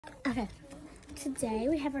Okay, today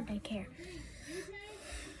we have our daycare.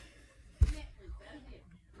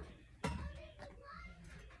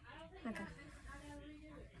 Okay.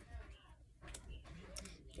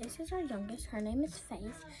 This is our youngest. Her name is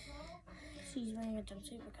Faith. She's wearing a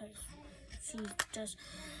jumpsuit because she just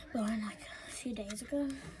born like a few days ago.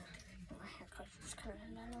 My haircut just cut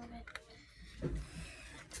down a little bit.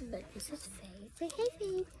 But this is Faith. Say hey,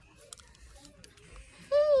 Faith.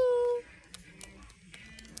 Hey.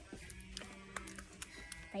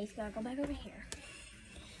 Faith, gotta go back over here.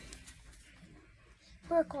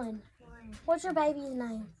 Brooklyn, what's your baby's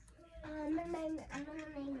name? I'm gonna name her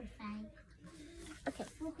Faye. Okay.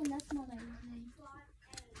 Brooklyn, that's my baby's name.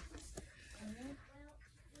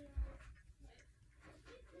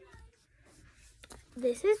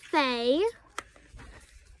 This is Faye.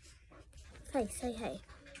 Faye, say hey.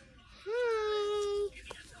 Hey.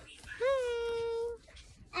 Hey.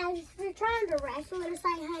 And if you're trying to wrestle her to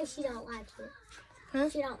say hey, she don't like you. Huh?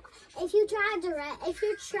 She don't. If you don't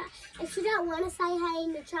want to say hey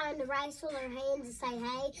and you're trying to wrestle her hands to say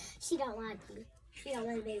hey, she don't like you. She don't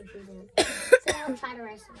want to be with you then. So don't try to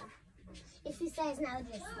wrestle her. If she says no,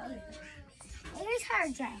 just leave her. Here's her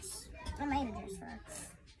dress. I made a dress for her.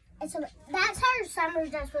 And so that's her summer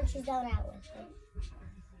dress when she's going out with me.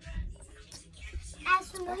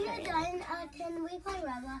 As for when you're done, can we play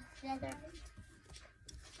Roblox together?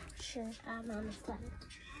 Sure. Mama's playing.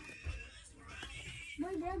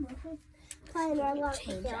 We're done with it. Playing Roblox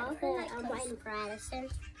with y'all. I'm waiting for Addison.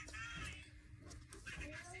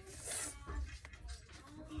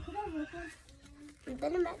 We've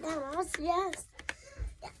been in McDonald's, yes.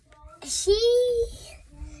 Yeah. She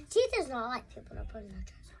does not like people to put her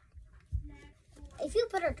dress on. If you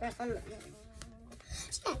put her dress on,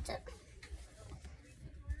 she hates it.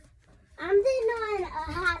 I'm doing a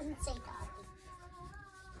hide and seek off.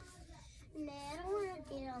 No, I don't want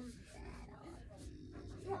to get on that.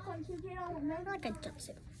 What want to get on with me? Like a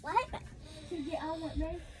jumpsuit. What? To get on with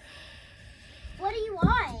me? What do you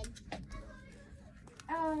want?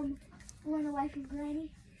 Run away from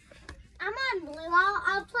Granny. I'm on blue.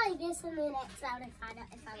 I'll play this in the next round if I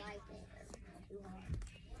like it.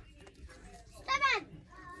 Stop it!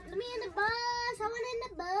 Let me in the bus. I want in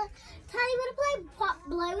the bus. Tiny, you want to play Pop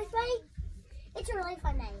Blue with me? It's a really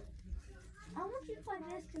fun name. I want you to play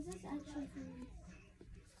this because this actually fun.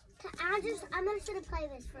 I'm just gonna play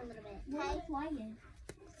this for a little bit. Okay? What are you playing?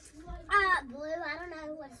 Blue. I don't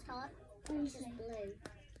know what it's called. It's just blue.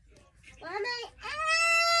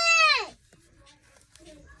 Hey!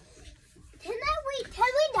 Can we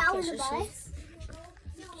down in the bus?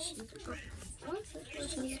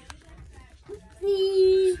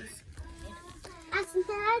 Please. Ashton,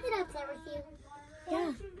 can I get up there with you?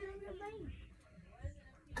 Yeah.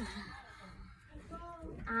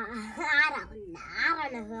 I don't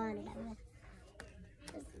know who I want to go with.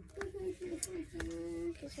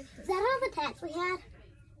 Is that all the pets we had?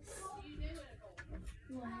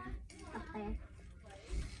 Up there.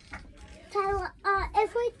 Tyler,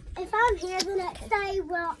 if I'm here the next day,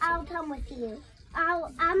 well, I'll come with you.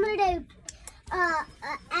 I'm gonna do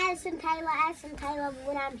Addison Taylor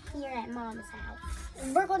when I'm here at Mama's house.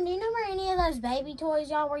 Brooklyn, do you know where any of those baby toys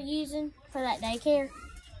y'all were using for that daycare?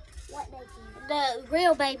 What daycare? The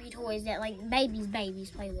real baby toys that like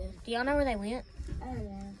babies play with. Do y'all know where they went? Oh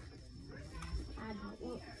yeah. I don't.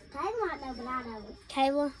 Taylor might know, but I know.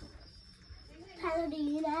 Kayla? Tyler, do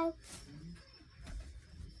you know?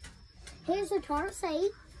 Here's the car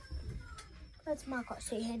seat. That's my car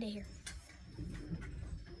seat. Head to here.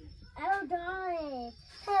 Oh, darn.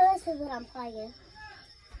 Hey, this is what I'm playing.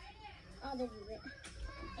 I'll do it.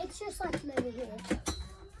 It's just like moving here.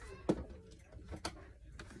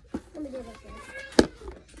 Let me do this again.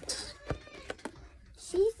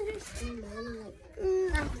 She's gonna scream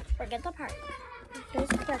like, forget the part. Here's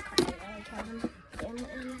the car. I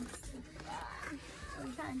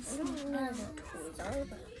don't know what toys are,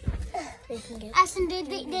 but they can get. Ashton, did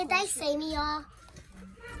they see me, y'all?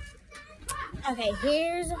 Okay,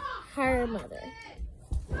 here's her mother.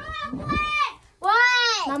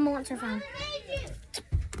 What? Mama wants her phone.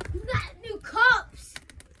 You got new cups.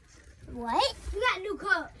 What? You got new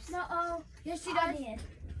cups. No, yes you does.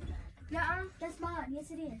 No, that's mine.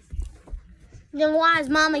 Yes, it is. Then why is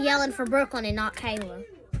Mama yelling for Brooklyn and not Kayla?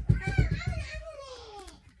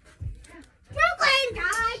 Brooklyn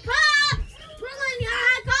got cups. Brooklyn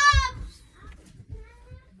got cups.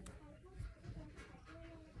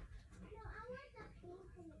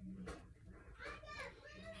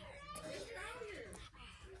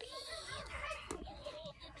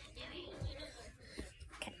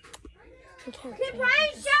 Can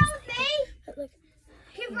Brian show me?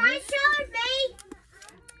 Can Brian show me?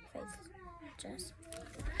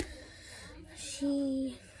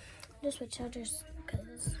 she just switched out just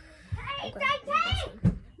because.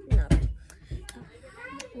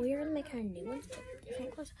 We're gonna make her new ones,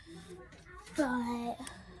 different clothes, but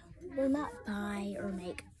we'll not buy or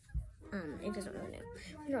make. It doesn't really know.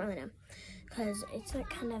 We don't really know because it's like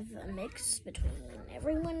kind of a mix between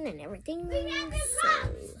everyone and everything.